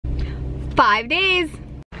5 days,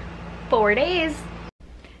 4 days,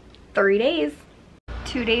 3 days,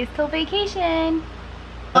 2 days till vacation.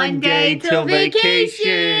 1 day till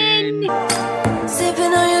vacation.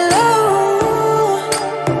 Sipping on your love.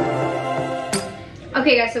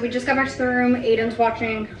 Okay guys, so we just got back to the room. Aiden's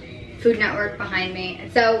watching Food Network behind me.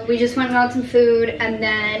 So we just went and got some food, and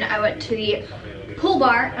then I went to the pool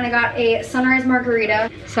bar and I got a sunrise margarita.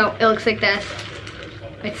 So it looks like this.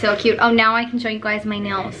 It's so cute. Oh, now I can show you guys my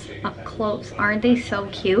nails up close. Aren't they so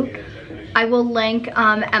cute? I will link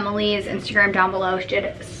Emily's Instagram down below. She did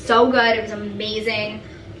it so good. It was amazing.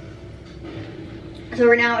 So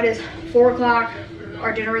right now it is 4 o'clock.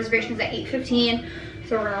 Our dinner reservation is at 8:15.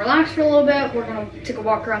 So we're gonna relax for a little bit. We're gonna take a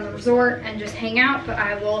walk around the resort and just hang out. But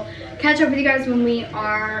I will catch up with you guys when we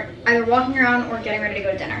are either walking around or getting ready to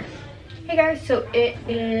go to dinner. Hey guys, so it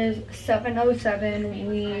is 7:07.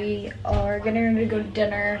 We are getting ready to go to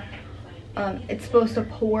dinner. It's supposed to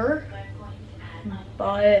pour,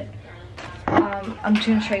 but I'm just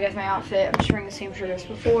gonna show you guys my outfit. I'm just wearing the same shirt as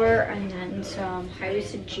before, and then some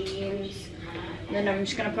high-waisted jeans. And then I'm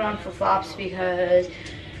just gonna put on flip-flops because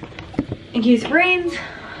in case it rains,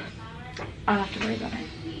 I don't have to worry about it.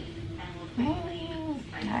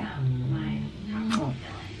 Okay.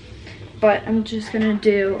 But I'm just gonna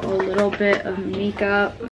do a little bit of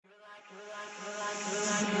makeup.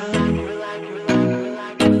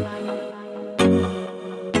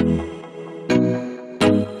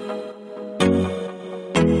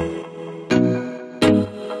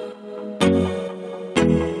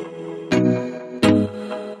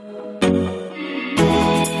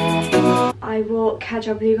 I will catch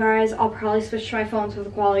up with you guys. I'll probably switch to my phone so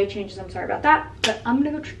the quality changes. I'm sorry about that. But I'm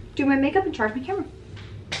gonna go do my makeup and charge my camera.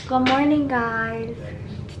 Good morning, guys.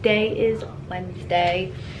 Today is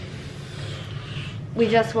Wednesday. We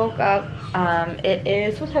just woke up. It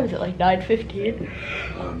is, what time is it, like 9:15?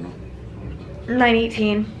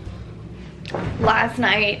 9:18. Last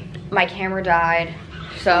night my camera died,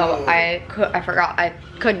 so I forgot I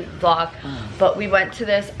couldn't vlog. But we went to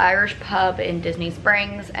this Irish pub in Disney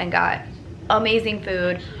Springs and got amazing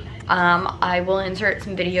food. I will insert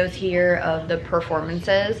some videos here of the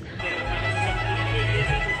performances.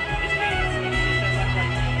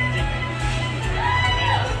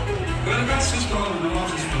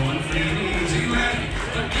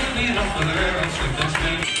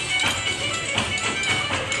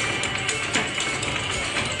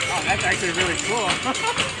 Oh, that's actually really cool.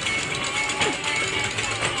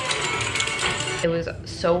 It was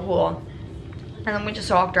so cool. And then we just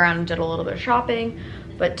walked around and did a little bit of shopping.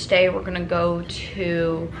 But today we're gonna go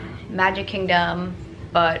to Magic Kingdom,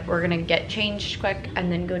 but we're gonna get changed quick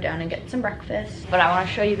and then go down and get some breakfast. But I wanna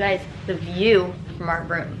show you guys the view from our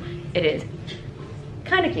room. It is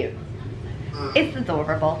kind of cute. It's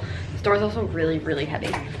adorable. This door is also really, really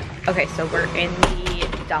heavy. Okay, so we're in the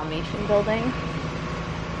Dalmatian building.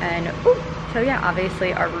 And, ooh, so yeah,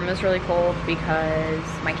 obviously our room is really cold because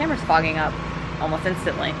my camera's fogging up almost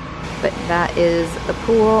instantly. But that is the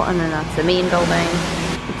pool, and then that's the main building.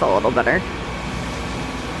 It's a little better.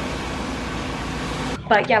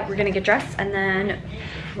 But yeah, we're gonna get dressed and then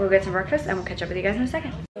we'll get some breakfast and we'll catch up with you guys in a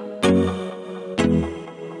second.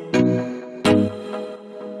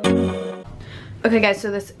 Okay guys, so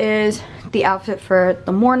this is the outfit for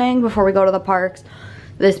the morning before we go to the parks.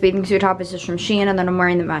 This bathing suit top is just from Shein, and then I'm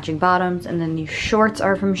wearing the matching bottoms, and then these shorts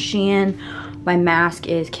are from Shein. My mask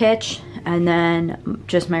is Kitsch, and then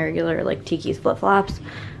just my regular like Tiki's flip-flops.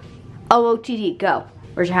 Oh, OTD, go.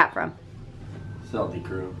 Where's your hat from? Salty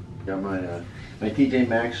Crew. Got my my TJ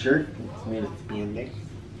Maxx shirt. It's made of spandex.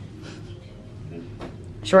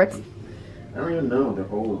 Shorts? I don't even know.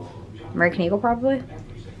 They're old. American Eagle probably?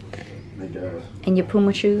 I guess. And your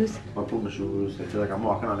Puma shoes? My Puma shoes. I feel like I'm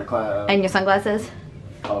walking on a cloud. And your sunglasses?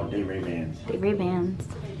 Oh, they Ray-Bans. They Ray-Bans.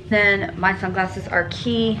 Then my sunglasses are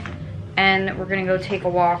Key, and we're gonna go take a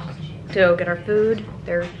walk to go get our food.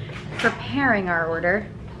 They're preparing our order.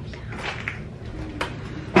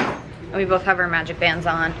 And we both have our magic bands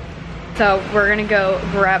on. So we're gonna go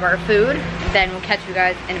grab our food, then we'll catch you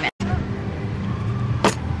guys in a minute.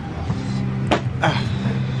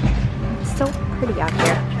 It's so pretty out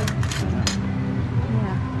here.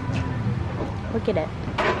 Yeah. Look at it.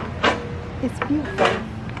 It's beautiful.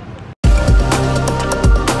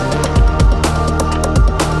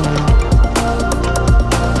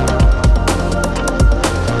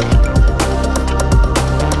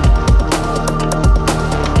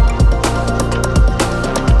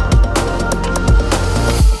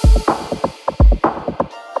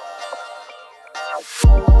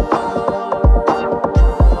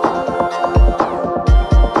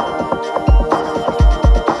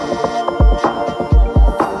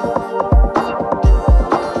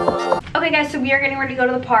 Okay guys, so we are getting ready to go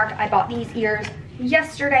to the park. I bought these ears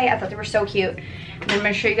yesterday. I thought they were so cute. And I'm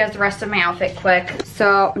gonna show you guys the rest of my outfit quick.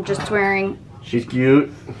 So I'm just wearing, She's cute.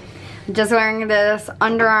 just wearing this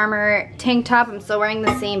Under Armour tank top. I'm still wearing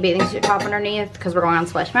the same bathing suit top underneath because we're going on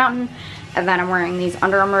Splash Mountain. And then I'm wearing these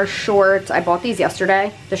Under Armour shorts. I bought these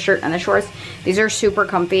yesterday, the shirt and the shorts. These are super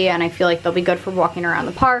comfy and I feel like they'll be good for walking around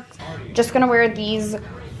the park. Just gonna wear these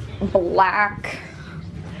black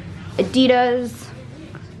Adidas.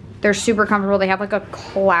 They're super comfortable. They have like a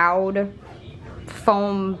cloud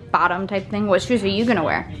foam bottom type thing. What shoes are you gonna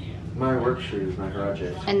wear? My work shoes, my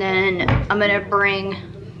garages. And then I'm gonna bring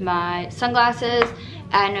my sunglasses,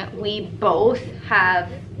 and we both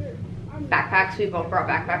have backpacks. We both brought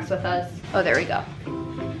backpacks with us. Oh, there we go.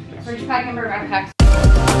 We're just packing our backpacks.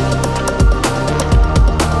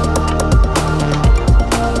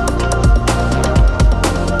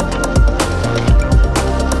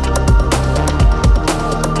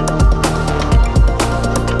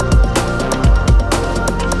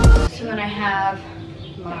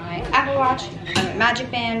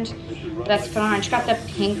 Magic band that's put on. I just got the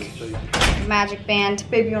pink magic band.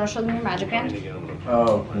 Babe, you want to show them your magic band?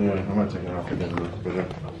 Oh, yeah, I'm gonna take it off again.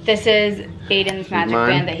 This is Aiden's magic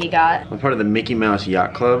band that he got. I'm part of the Mickey Mouse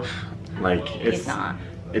Yacht Club. Like, He's not.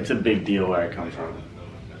 It's a big deal where I come from.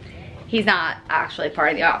 He's not actually part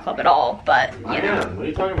of the yacht club at all, but you know. am. What are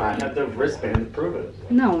you talking about? I have the wristband to prove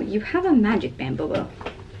it. No, you have a magic band, Boo-Boo.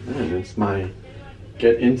 Yeah, it's my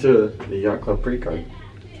get into the Yacht Club pre-card.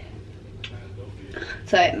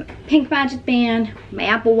 So, pink magic band, my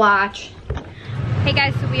Apple Watch. Hey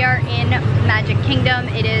guys, so we are in Magic Kingdom.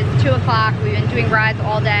 It is 2 o'clock. We've been doing rides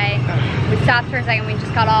all day. We stopped for a second. We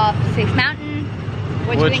just got off Space Mountain.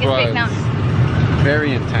 What do you think of Space Mountain?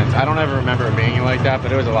 Very intense. I don't ever remember it being like that,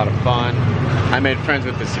 but it was a lot of fun. I made friends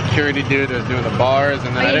with the security dude that was doing the bars,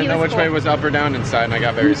 and then I didn't know which way was up or down inside, and I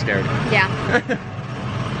got very scared. Yeah.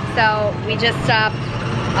 So we just stopped.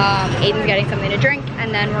 Aiden's getting something to drink,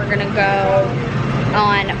 and then we're gonna go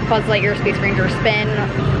on Buzz Lightyear Space Ranger spin.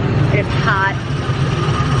 It's hot.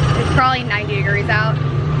 It's probably 90 degrees out,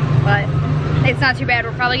 but it's not too bad.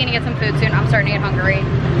 We're probably gonna get some food soon. I'm starting to get hungry.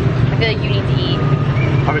 I feel like you need to eat.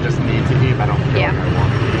 Probably just need to eat, but I don't feel like I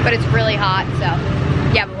want. But it's really hot, so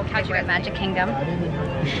yeah. But we'll catch you at Magic Kingdom.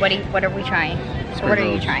 What are we trying? So what are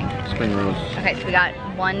you trying? Spring rolls. Okay, so we got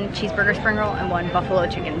 1 cheeseburger spring roll and 1 buffalo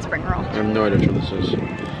chicken spring roll. I have no idea what this is.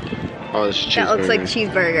 Oh, this is cheeseburger. That looks like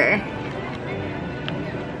cheeseburger.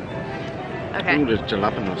 Okay. Ooh, there's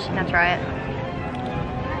jalapenos. That's right.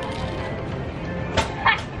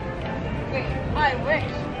 I wish.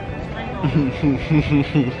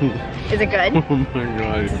 Is it good? Oh my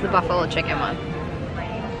god. This is the buffalo chicken one.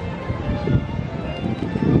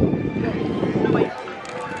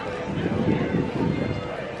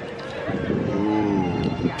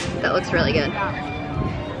 Ooh. That looks really good.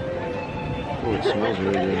 Oh, it smells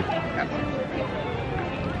really good.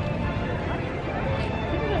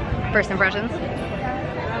 First impressions?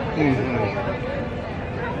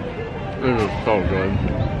 This is so good.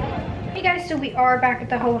 Hey guys, so we are back at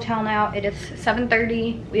the hotel now. It is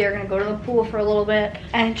 7:30. We are gonna go to the pool for a little bit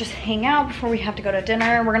and just hang out before we have to go to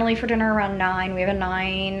dinner. We're gonna leave for dinner around 9. We have a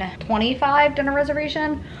 9:25 dinner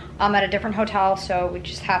reservation at a different hotel, so we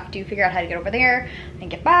just have to figure out how to get over there and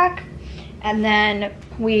get back. And then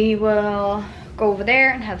we will go over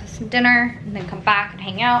there and have some dinner and then come back and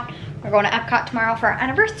hang out. We're going to Epcot tomorrow for our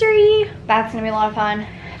anniversary. That's gonna be a lot of fun.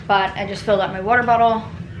 But I just filled up my water bottle,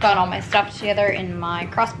 got all my stuff together in my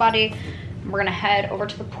crossbody. We're gonna head over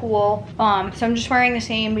to the pool. So I'm just wearing the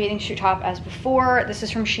same bathing suit top as before. This is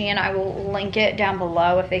from Shein. I will link it down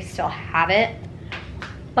below if they still have it.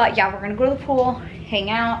 But yeah, we're gonna go to the pool, hang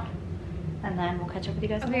out, and then we'll catch up with you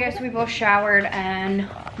guys. Okay guys, so we both showered and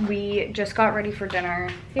we just got ready for dinner.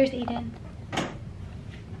 Here's Eden.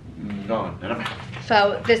 Gone. And I'm out.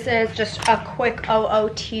 So this is just a quick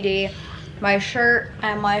OOTD. My shirt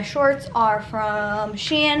and my shorts are from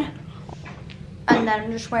Shein. And then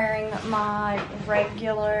I'm just wearing my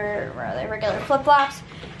regular flip-flops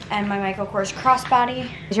and my Michael Kors crossbody.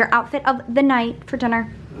 Is your outfit of the night for dinner?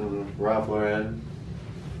 Ralph Lauren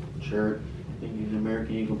shirt. I think these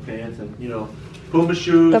American Eagle pants and, you know, Puma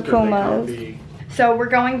shoes. The 'cause they're Pumas. comfy. So we're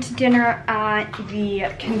going to dinner at the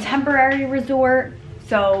Contemporary Resort.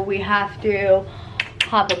 So we have to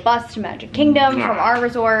hop a bus to Magic Kingdom from our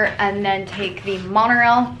resort and then take the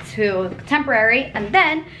monorail to the Contemporary. And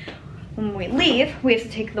then when we leave, we have to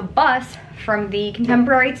take the bus from the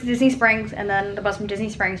Contemporary to Disney Springs and then the bus from Disney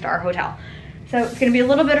Springs to our hotel. So it's gonna be a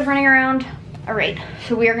little bit of running around. All right,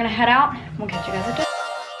 so we are gonna head out. We'll catch you guys at dinner.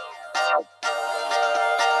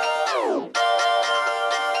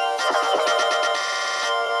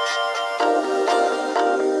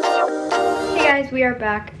 guys, we are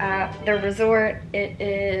back at the resort. It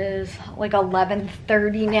is like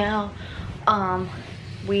 11:30 now.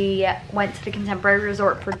 We went to the Contemporary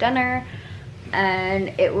Resort for dinner and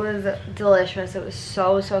it was delicious. It was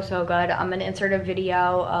so good. I'm gonna insert a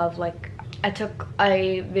video of like, I took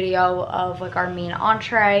a video of like our main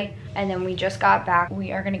entree, and then we just got back.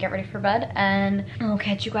 We are gonna get ready for bed and I'll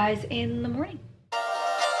catch you guys in the morning.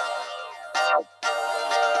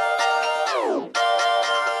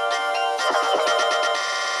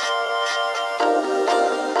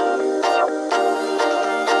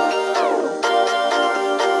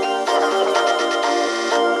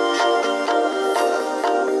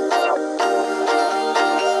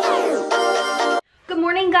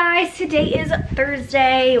 Guys, today is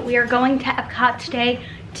Thursday. We are going to Epcot today.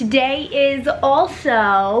 Today is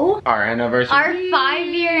also our anniversary. Our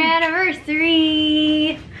 5-year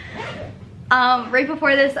anniversary. Right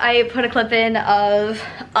before this, I put a clip in of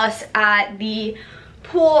us at the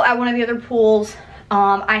pool, at one of the other pools.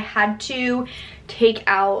 I had to take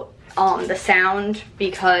out the sound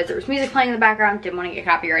because there was music playing in the background. Didn't want to get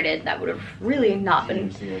copyrighted. That would have really not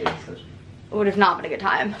been, would have not been a good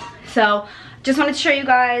time. So just wanted to show you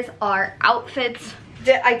guys our outfits.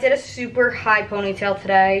 I did a super high ponytail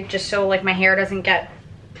today just so like my hair doesn't get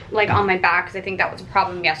like on my back, because I think that was a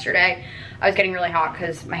problem yesterday. I was getting really hot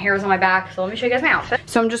because my hair was on my back. So let me show you guys my outfit.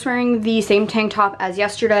 So I'm just wearing the same tank top as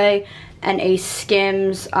yesterday and a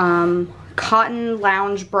Skims cotton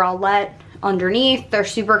lounge bralette underneath. They're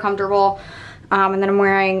super comfortable. And then I'm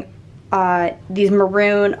wearing these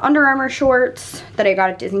maroon Under Armour shorts that I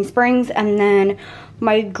got at Disney Springs, and then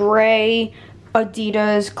my gray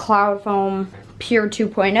Adidas Cloud Foam Pure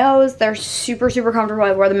 2.0s. They're super comfortable.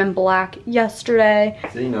 I wore them in black yesterday.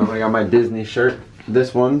 So you know, I got my Disney shirt.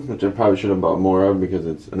 This one, which I probably should have bought more of because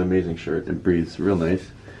it's an amazing shirt. It breathes real nice.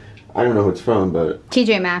 I don't know who it's from, but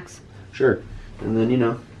TJ Maxx. Sure. And then, you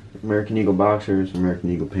know, American Eagle boxers, American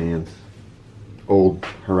Eagle pants. Old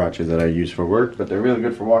Huaraches that I use for work, but they're really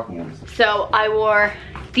good for walking on. So I wore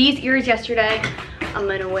these ears yesterday. I'm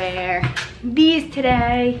gonna wear these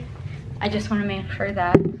today. I just want to make sure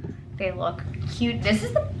that they look cute. This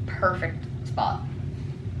is the perfect spot.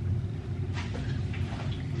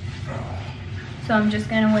 So I'm just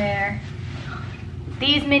gonna wear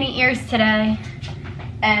these mini ears today,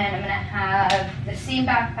 and I'm gonna have the same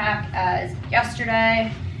backpack as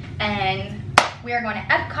yesterday, and we are going to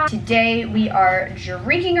Epcot. Today we are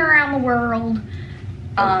drinking around the world.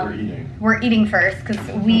 We're eating. We're eating first because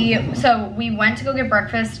we went to go get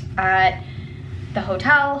breakfast at the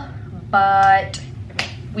hotel, but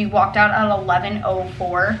we walked out at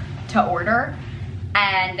 11:04 to order,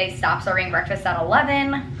 and they stopped serving breakfast at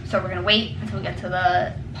 11. So we're gonna wait until we get to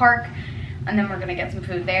the park, and then we're gonna get some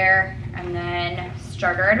food there, and then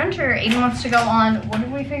start our adventure. Aiden wants to go on, what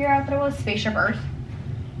did we figure out that it was? Spaceship Earth?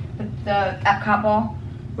 The Epcot ball.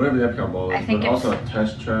 Whatever the Epcot ball is, I think but also a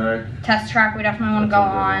test track. Test track, we definitely want to go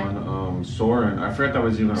on. Soarin', I forgot that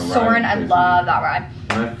was even a ride. Soarin', I love that ride.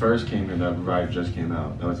 When I first came here, that ride just came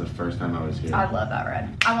out. That was the first time I was here. I love that ride.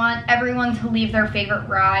 I want everyone to leave their favorite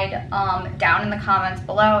ride down in the comments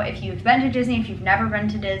below. If you've been to Disney, if you've never been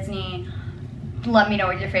to Disney, let me know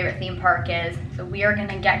what your favorite theme park is. So we are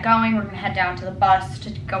gonna get going. We're gonna head down to the bus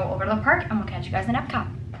to go over to the park, and we'll catch you guys in Epcot.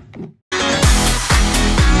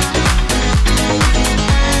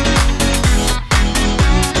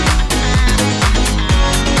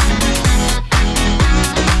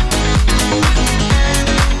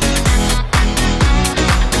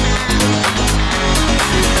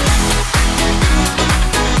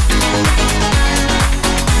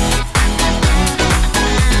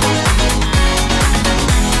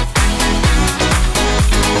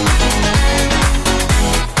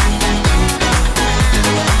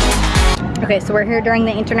 Okay, so we're here during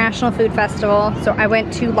the International Food Festival. So I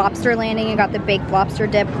went to Lobster Landing and got the baked lobster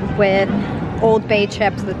dip with Old Bay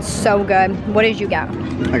chips. That's so good. What did you get?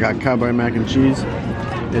 I got cowboy mac and cheese.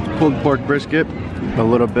 It's pulled pork brisket, a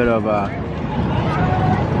little bit of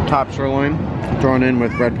top sirloin thrown in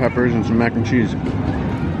with red peppers and some mac and cheese.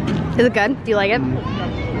 Is it good? Do you like it?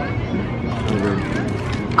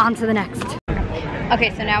 On to the next. Okay,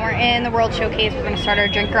 so now we're in the World Showcase. We're gonna start our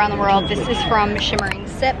drink around the world. This is from Shimmering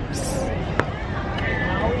Sips.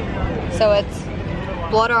 So it's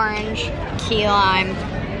blood orange, key lime,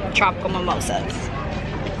 tropical mimosas.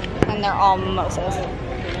 And they're all mimosas.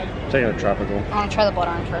 Taking a tropical. I'm gonna try the blood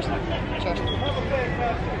orange first. Cheers.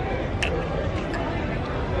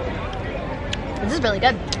 This is really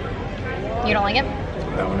good. You don't like it?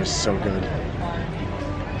 That one is so good.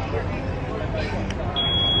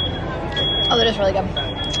 Oh, that is really good.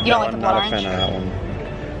 You don't like the blood orange? I'm not a fan of that one.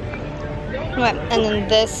 Okay, and then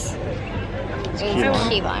this It's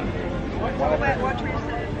key lime. Key lime.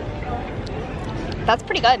 That's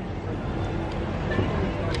pretty good.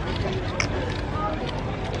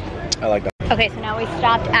 I like that. Okay, so now we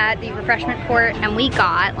stopped at the refreshment court and we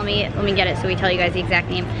got, let me get it so we tell you guys the exact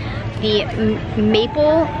name. The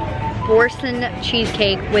maple Borson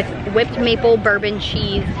cheesecake with whipped maple bourbon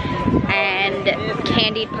cheese and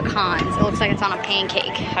candied pecans. It looks like it's on a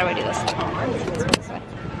pancake. How do I do this?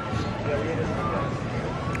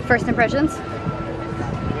 First impressions?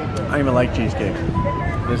 I don't even like cheesecake.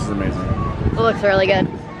 This is amazing. It looks really good.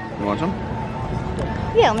 You want some?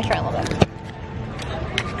 Yeah, let me try a little bit.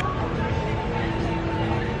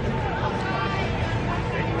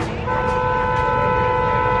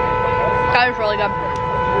 That is really good.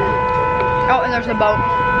 Oh, and there's a boat.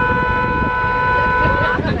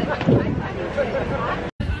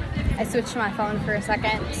 I switched to my phone for a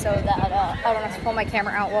second so that I don't have to pull my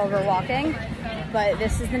camera out while we're walking. But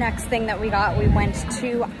this is the next thing that we got. We went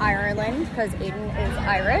to Ireland because Aiden is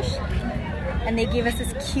Irish. And they gave us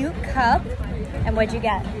this cute cup. And what'd you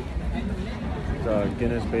get? It's a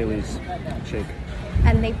Guinness Bailey's shake.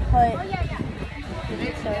 And they put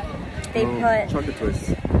Chocolate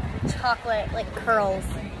twist. chocolate like curls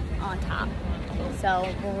on top.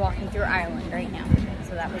 So we're walking through Ireland right now.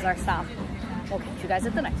 So that was our stop. We'll catch you guys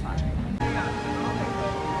at the next one.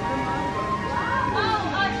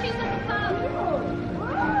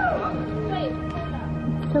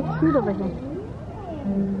 So cute over here.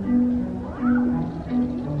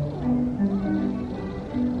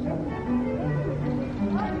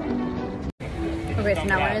 Okay, so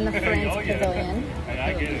now we're in the France Pavilion.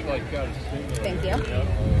 Thank you.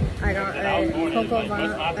 I got a cocoa bar.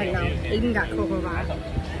 No, Aiden got cocoa bar.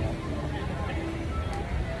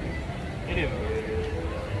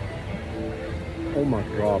 Oh my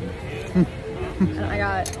god. And I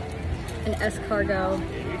got an escargot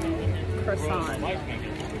croissant. I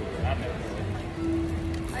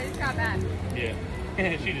just got back. Yeah,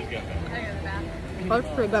 she just got back. I got back. That's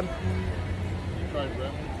pretty good.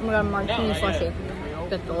 Oh my god, martini slushy.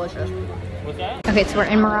 That's delicious. What's that? Okay, so we're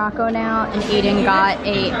in Morocco now, and Aiden got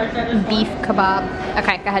a beef kebab.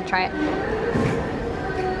 Okay, go ahead, try it.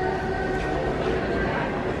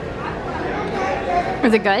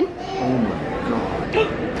 Is it good? Oh my god.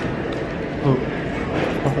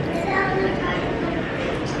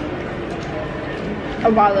 Oh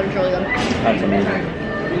wow, that was really good. That's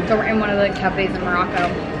amazing. So we're in one of the cafes in Morocco.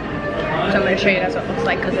 So I'm going to show you guys what it looks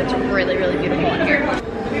like because it's really, really beautiful in here.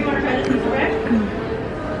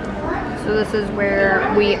 So this is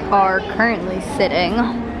where we are currently sitting.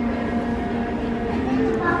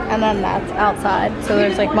 And then that's outside. So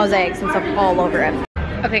there's like mosaics and stuff all over it.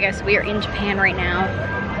 Okay guys, so we are in Japan right now.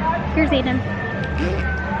 Here's Aiden.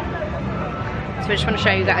 So I just want to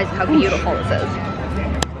show you guys how beautiful this is.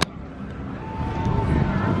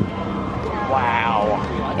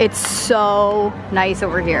 Wow. It's so nice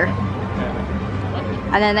over here.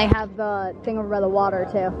 And then they have the thing over by the water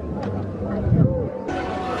too.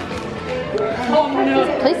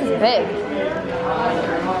 This place is big.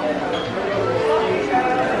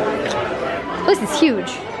 This place is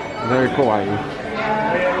huge. Very kawaii.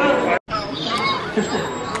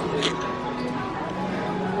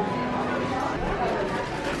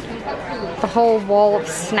 The whole wall of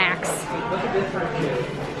snacks.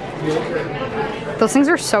 Those things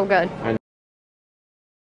are so good.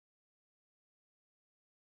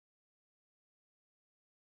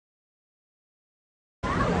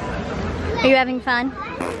 Are you having fun?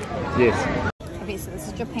 Yes. Okay, so this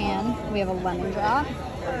is Japan. We have a lemon drop.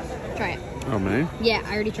 Try it. Oh, man. Yeah,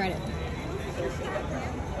 I already tried it.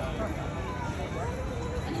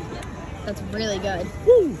 That's really good.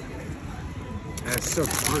 Woo! That's so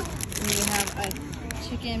good. And we have a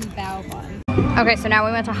chicken bao bun. Okay, so now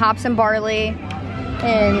we went to Hops and Barley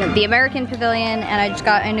in the American Pavilion, and I just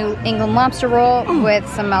got a New England lobster roll with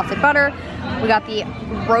some melted butter. We got the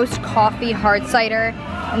roast coffee hard cider,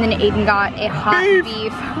 and then Aiden got a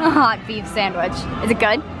hot beef sandwich. Is it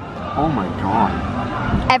good? Oh my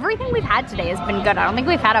god. Everything we've had today has been good. I don't think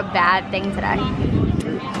we've had a bad thing today.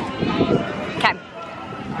 Okay,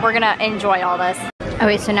 we're gonna enjoy all this.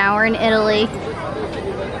 Okay, so now we're in Italy.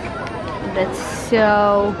 It's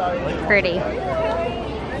so pretty.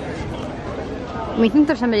 We think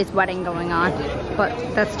there's somebody's wedding going on, but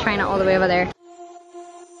that's China all the way over there.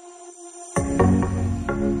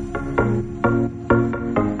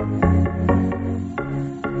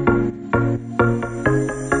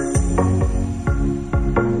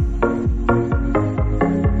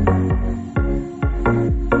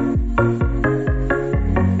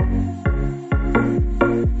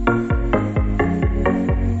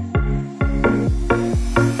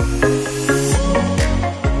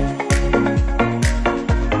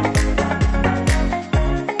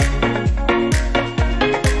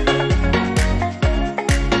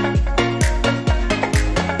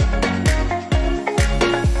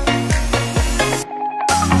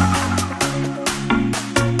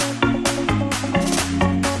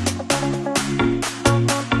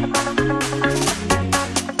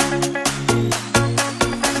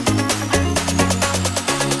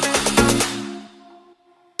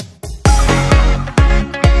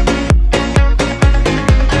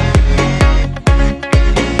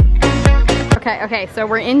 Okay, so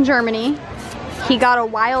we're in Germany. He got a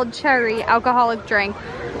wild cherry alcoholic drink.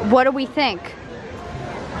 What do we think?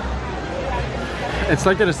 It's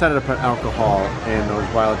like they decided to put alcohol in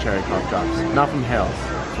those wild cherry cough drops. Not from Hales,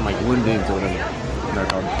 from like Lundin's or whatever they're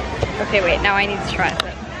called. Okay, wait, now I need to try it.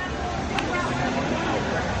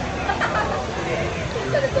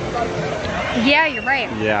 Yeah, you're right.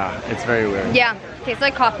 Yeah, it's very weird. Yeah, tastes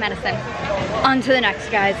like cough medicine. On to the next,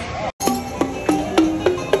 guys.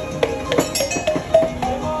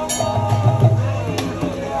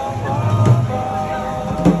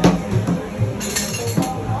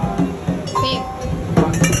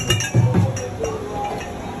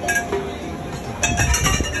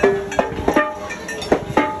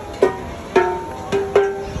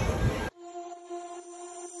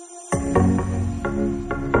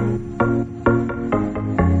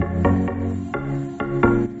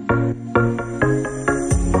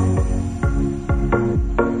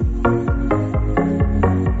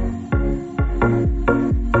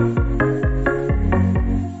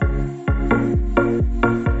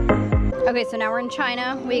 Okay, so now we're in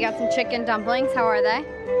China. We got some chicken dumplings. How are they?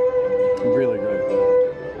 Really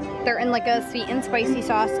good. They're in like a sweet and spicy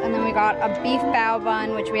sauce. And then we got a beef bao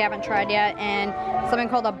bun, which we haven't tried yet, and something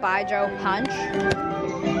called a baijiu punch.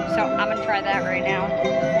 So I'm gonna try that right now.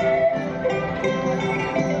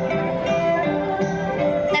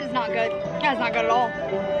 That is not good. That is not good at all.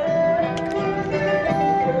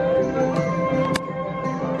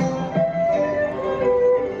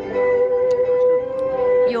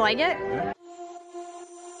 You like it?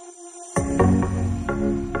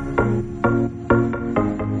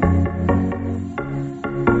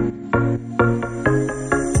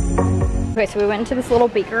 Okay, so we went to this little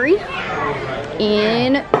bakery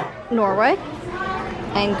in Norway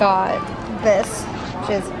and got this,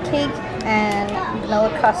 which is cake and vanilla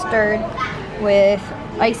custard with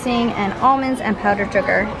icing and almonds and powdered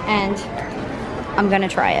sugar, and I'm gonna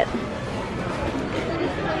try it.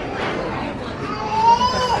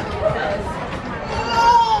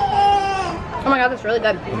 Oh my god, that's really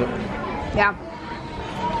good. Yeah.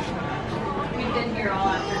 We've been here all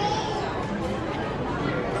afternoon.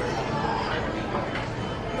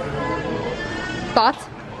 Thoughts?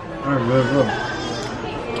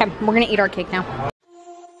 Okay, we're gonna eat our cake now.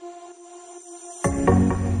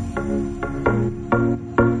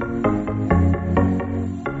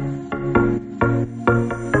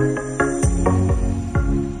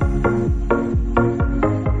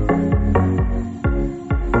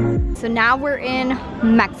 So now we're in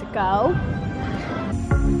Mexico.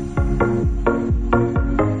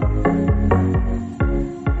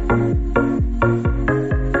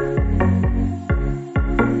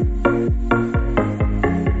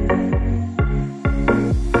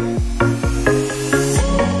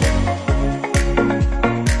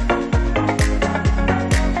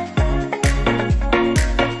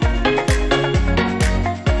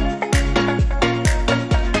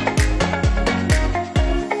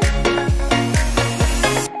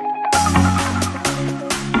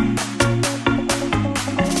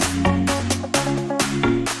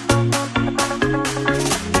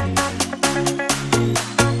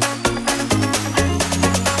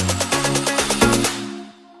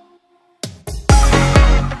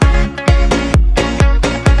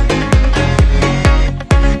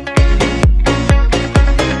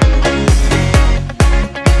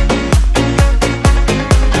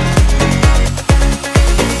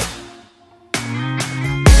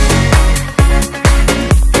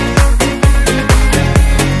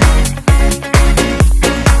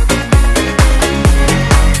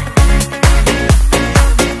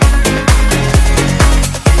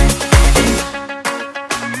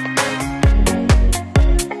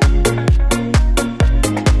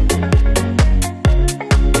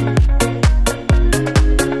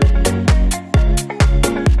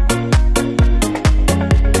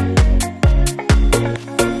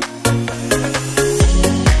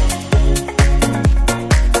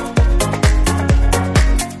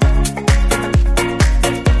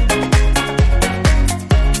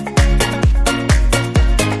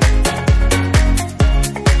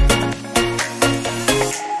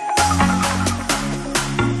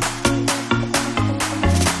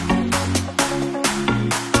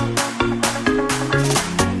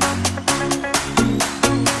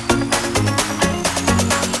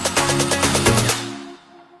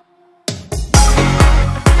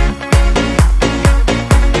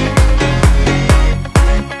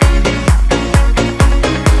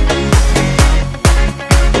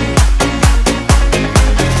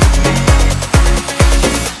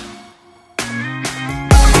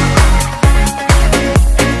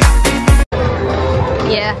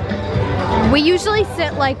 usually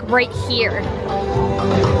sit like right here.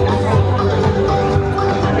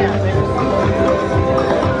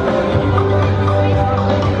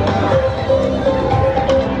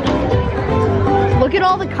 Look at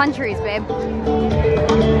all the countries, babe.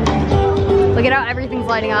 Look at how everything's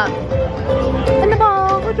lighting up. And the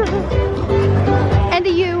ball. And the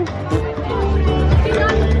U.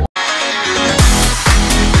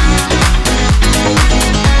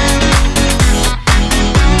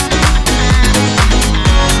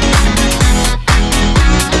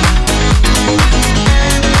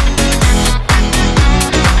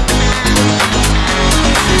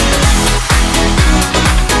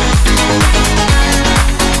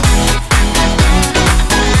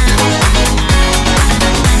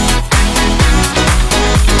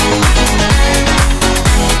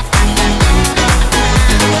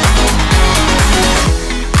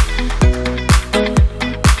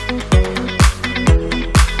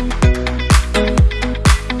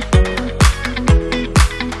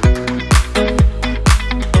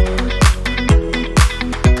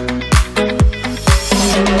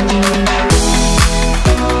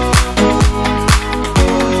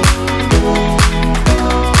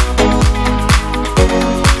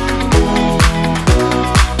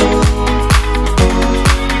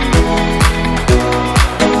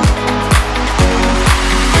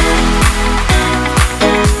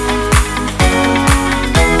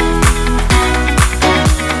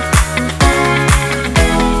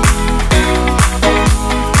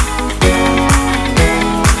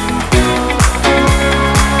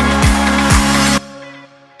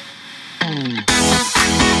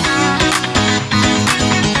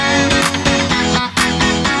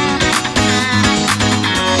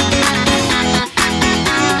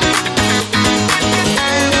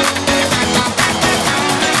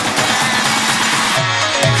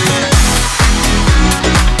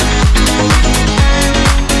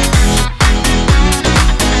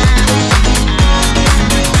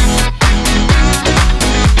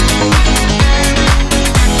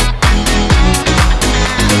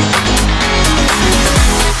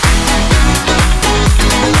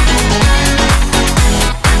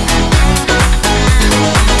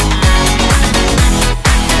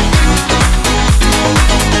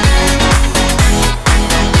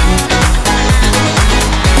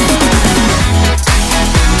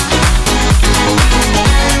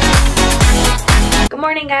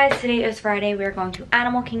 Guys, today is Friday. We are going to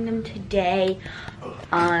Animal Kingdom today.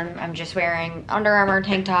 I'm just wearing Under Armour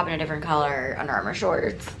tank top in a different color, Under Armour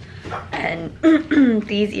shorts, and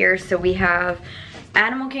these ears. So we have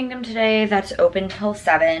Animal Kingdom today that's open till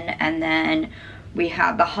 7, and then we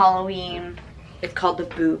have the Halloween, it's called the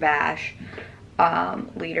Boo Bash,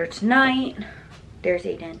 later tonight. There's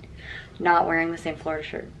Aiden, not wearing the same Florida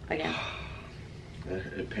shirt again.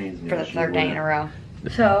 It pains me. For the 3rd day in a row.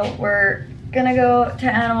 So we're gonna go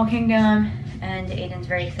to Animal Kingdom, and Aiden's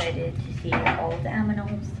very excited to see all of the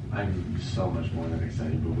animals. I'm so much more than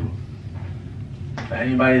excited, boo boo. For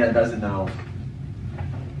anybody that doesn't know,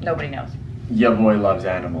 Nobody knows. your boy loves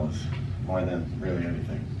animals more than really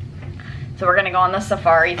anything. So we're gonna go on the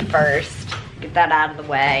safari first, get that out of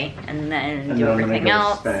the way, and then do everything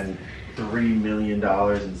else. Spend $3 million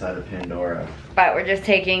inside of Pandora. But we're just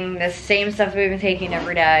taking the same stuff we've been taking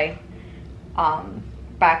every day.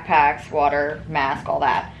 Backpacks, water, mask, all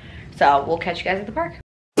that. So we'll catch you guys at the park.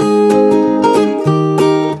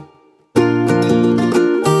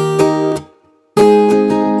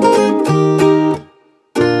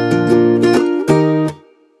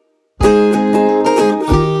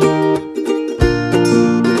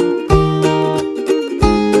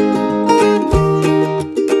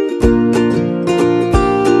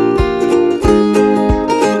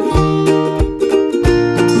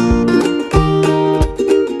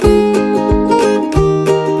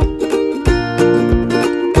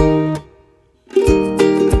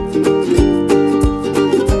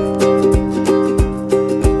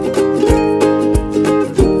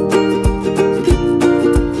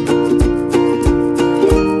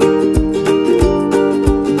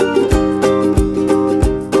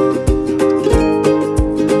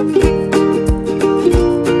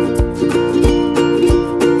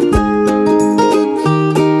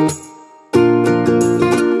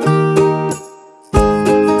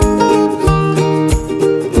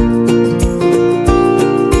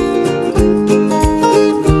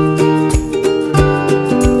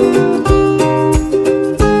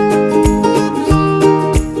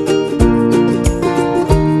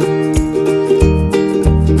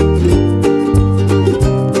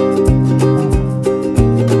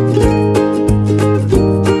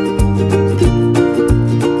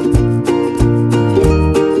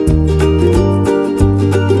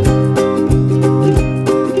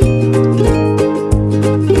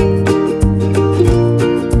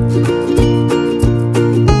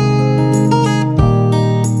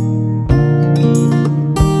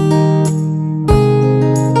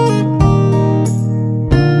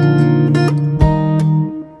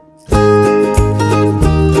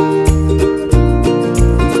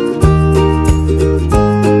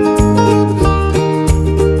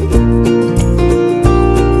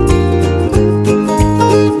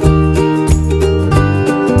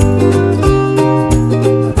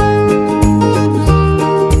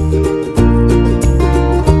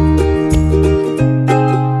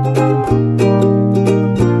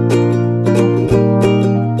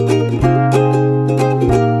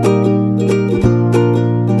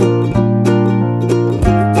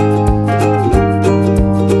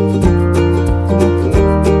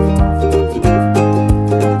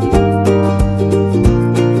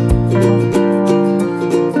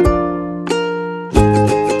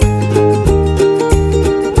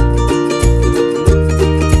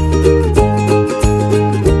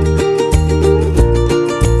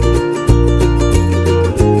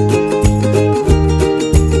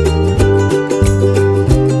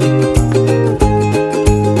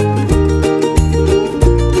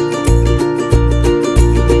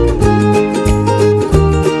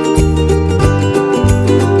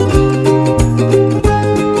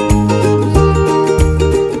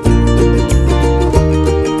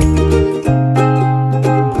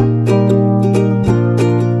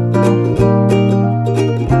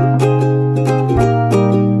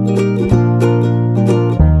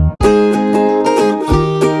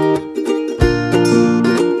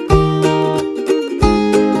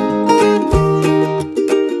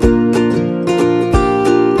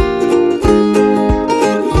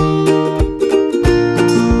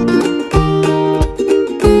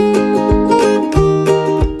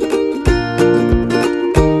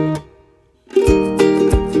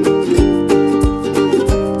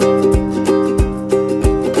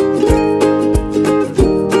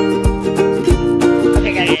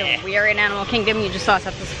 saw us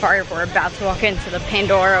at the safari. We're about to walk into the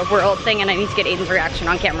Pandora World thing, and I need to get Aiden's reaction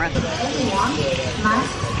on camera.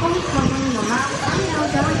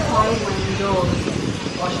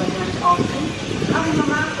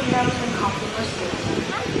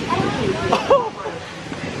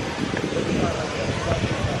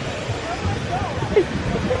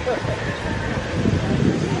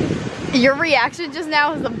 Your reaction just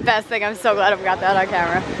now was the best thing. I'm so glad I got that on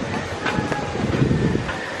camera.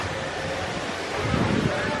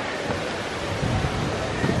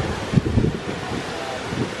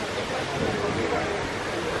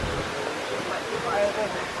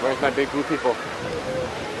 Where's my big blue people?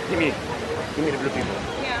 Give me the blue people.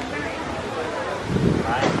 Yeah.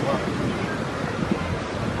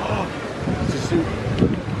 Oh, it's a suit.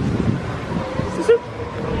 It's a suit.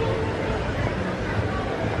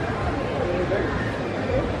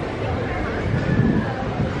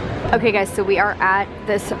 Okay guys, so we are at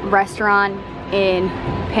this restaurant in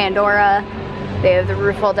Pandora. They have the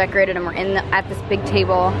roof all decorated and we're at this big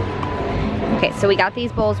table. Okay, so we got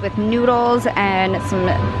these bowls with noodles and some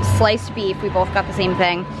sliced beef. We both got the same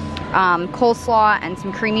thing. Coleslaw and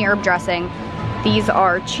some creamy herb dressing. These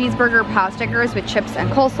are cheeseburger pot stickers with chips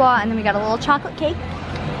and coleslaw. And then we got a little chocolate cake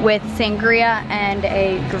with sangria and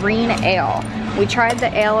a green ale. We tried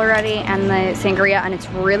the ale already and the sangria, and it's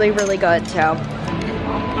really, really good, so.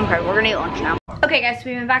 Okay, we're gonna eat lunch now. Okay guys, so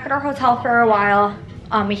we've been back at our hotel for a while.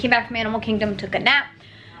 We came back from Animal Kingdom, took a nap.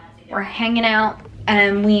 We're hanging out,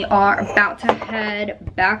 and we are about to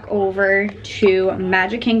head back over to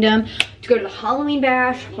Magic Kingdom to go to the Halloween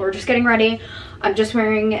Bash. We're just getting ready. I'm just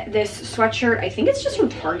wearing this sweatshirt. I think it's just from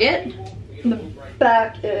Target. The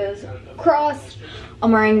back is crossed.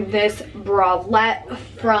 I'm wearing this bralette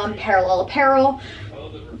from Parallel Apparel.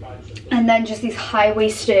 And then just these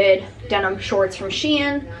high-waisted denim shorts from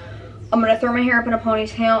Shein. I'm gonna throw my hair up in a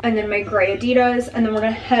ponytail, and then my gray Adidas, and then we're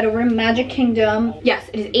gonna head over to Magic Kingdom. Yes,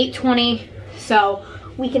 it is 8:20, so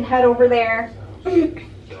we can head over there.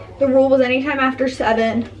 The rule was anytime after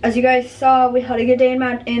 7. As you guys saw, we had a good day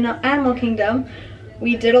in Animal Kingdom.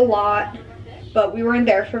 We did a lot, but we weren't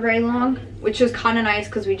there for very long, which was kind of nice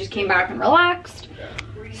because we just came back and relaxed.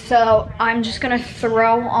 So I'm just gonna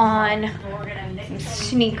throw on some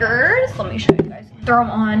sneakers. Let me show you guys. Throw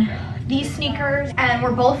on these sneakers, and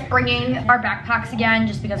we're both bringing our backpacks again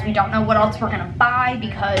just because we don't know what else we're gonna buy,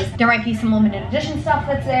 because there might be some limited edition stuff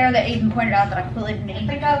that's there that Aiden pointed out that I completely didn't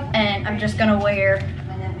think of. And I'm just gonna wear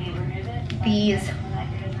these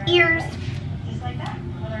ears,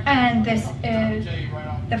 and this is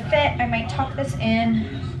the fit. I might tuck this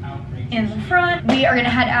in the front. We are gonna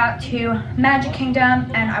head out to Magic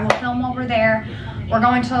Kingdom, and I will film while we're there. We're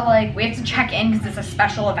going to we have to check in because it's a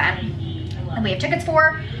special event that we have tickets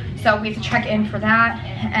for. So we have to check in for that,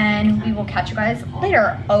 and we will catch you guys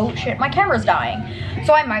later. Oh shit, my camera's dying.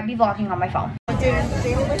 So I might be vlogging on my phone. Okay,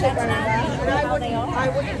 so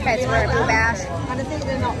we're at Blue Bash.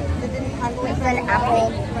 It's an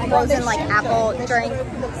apple, frozen apple drink.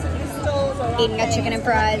 Eating a chicken and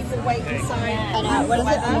fries. And what is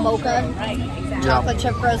it? A mocha chocolate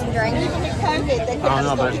chip frozen drink. I don't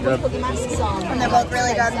know, but it's good. And they're both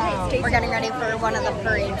really good. We're getting ready for one of the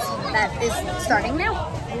parades that is starting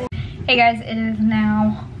now. Hey guys, it is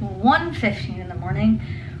now 1:15 in the morning.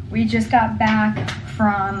 We just got back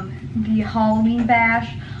from the Halloween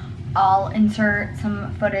Bash. I'll insert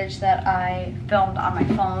some footage that I filmed on my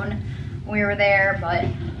phone. We were there, but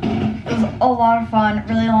it was a lot of fun,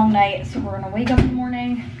 really long night. So we're gonna wake up in the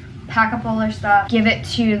morning, pack up all our stuff, give it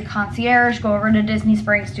to the concierge, go over to Disney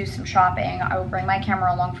Springs, do some shopping. I will bring my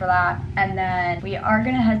camera along for that. And then we are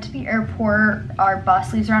gonna head to the airport. Our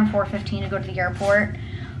bus leaves around 4:15 to go to the airport.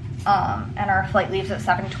 And our flight leaves at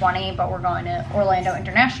 7:20, but we're going to Orlando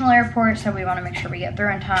International Airport, so we want to make sure we get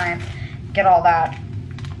through in time, get all that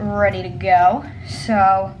ready to go.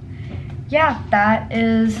 So yeah, that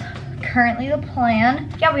is currently the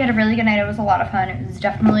plan. Yeah, we had a really good night. It was a lot of fun. It was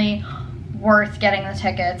definitely worth getting the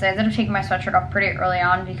tickets. I ended up taking my sweatshirt off pretty early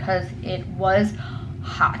on because it was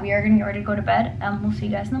hot. We are gonna get ready to go to bed, and we'll see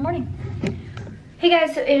you guys in the morning. Hey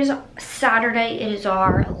guys, so it is Saturday. It is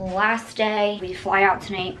our last day. We fly out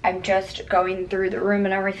tonight. I'm just going through the room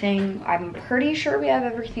and everything. I'm pretty sure we have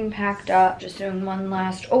everything packed up. Just doing one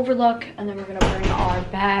last overlook, and then we're gonna bring our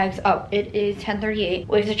bags. Oh, it is 10:38.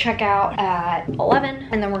 We have to check out at 11,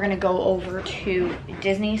 and then we're gonna go over to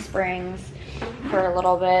Disney Springs for a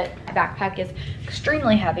little bit. My backpack is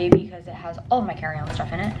extremely heavy because it has all of my carry-on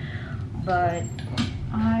stuff in it, but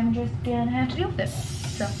I'm just gonna have to deal with it,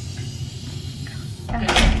 so.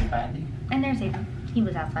 And there's Aiden. He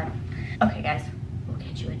was outside. Okay guys, we'll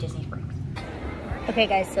catch you at Disney Springs. Okay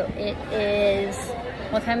guys, so it is,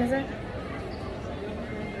 what time is it?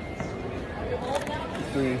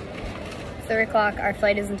 3. 3 o'clock. Our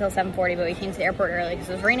flight is until 7:40, but we came to the airport early because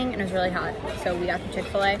it was raining and it was really hot. So we got the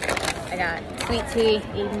Chick-fil-A. I got sweet tea.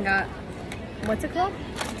 Aiden got, what's it called?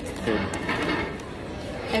 Good.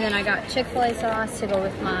 And then I got Chick-fil-A sauce to go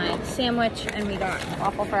with my sandwich, and we got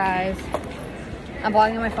waffle fries. I'm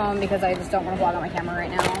vlogging on my phone because I just don't want to vlog on my camera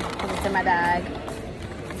right now because it's in my bag.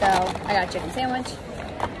 So I got a chicken sandwich.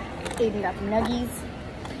 Aiden got some nuggies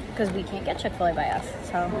because we can't get Chick-fil-A by us.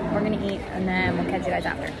 So we're gonna eat and then we'll catch you guys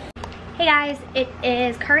after. Hey guys, it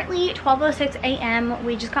is currently 12:06 a.m.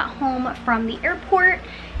 We just got home from the airport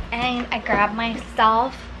and I grabbed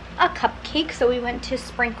myself a cupcake. So we went to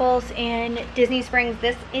Sprinkles in Disney Springs.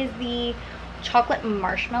 This is the chocolate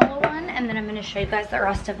marshmallow one, and then I'm going to show you guys the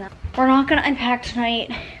rest of them. We're not going to unpack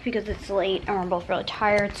tonight because it's late and we're both really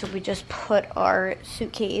tired, so we just put our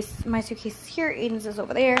suitcase, my suitcase is here, Aiden's is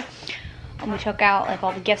over there, and we took out like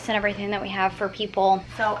all the gifts and everything that we have for people.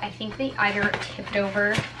 So I think they either tipped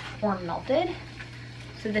over or melted.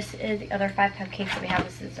 So this is the other 5 cupcakes that we have.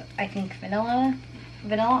 This is, I think, vanilla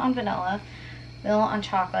on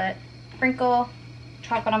chocolate, sprinkle,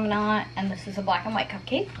 chocolate on vanilla, and this is a black and white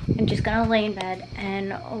cupcake. I'm just gonna lay in bed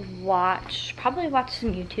and probably watch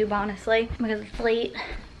some YouTube, honestly, because it's late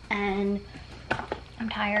and I'm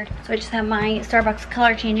tired. So I just have my Starbucks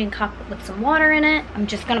color changing cup with some water in it. I'm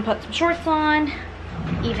just gonna put some shorts on.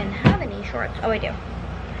 Even have any shorts? Oh, I do.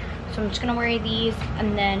 So I'm just gonna wear these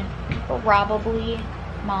and then probably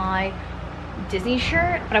my Disney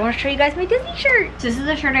shirt, but I want to show you guys my Disney shirt. So this is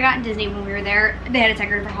the shirt I got in Disney when we were there. They had it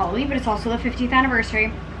decorated for Halloween, but it's also the 50th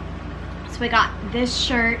anniversary. So we got this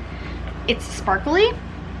shirt. It's sparkly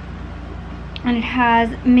and it has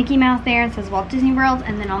Mickey Mouse there. It says Walt Disney World,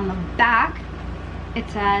 and then on the back it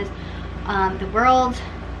says the world's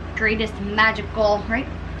greatest magical, right?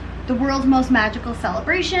 The world's most magical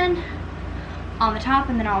celebration on the top,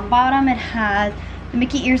 and then on the bottom it has the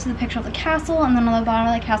Mickey ears with the picture of the castle, and then on the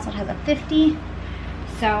bottom of the castle it has a 50.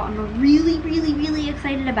 So I'm really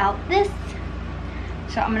excited about this.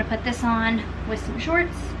 So I'm gonna put this on with some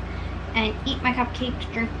shorts and eat my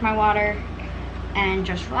cupcake, drink my water, and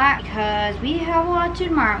just relax because we have a lot to do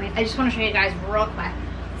tomorrow. I just want to show you guys real quick.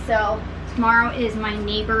 So tomorrow is my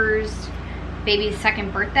neighbor's baby's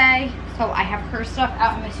 2nd birthday. So I have her stuff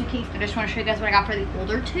out in my suitcase, but I just want to show you guys what I got for the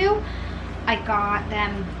older 2. I got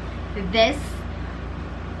them this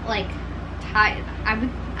like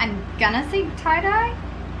I'm gonna say tie-dye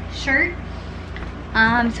shirt.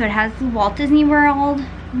 So it has the Walt Disney World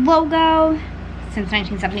logo since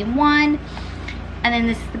 1971, and then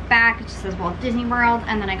this is the back. It just says Walt Disney World,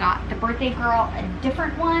 and then I got the birthday girl a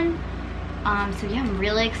different one. So yeah, I'm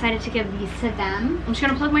really excited to give these to them. I'm just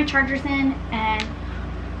gonna plug my chargers in and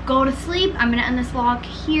go to sleep. I'm gonna end this vlog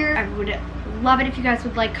here. I would love it if you guys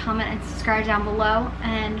would like, comment, and subscribe down below,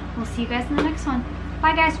 and we'll see you guys in the next one.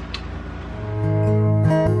 Bye guys.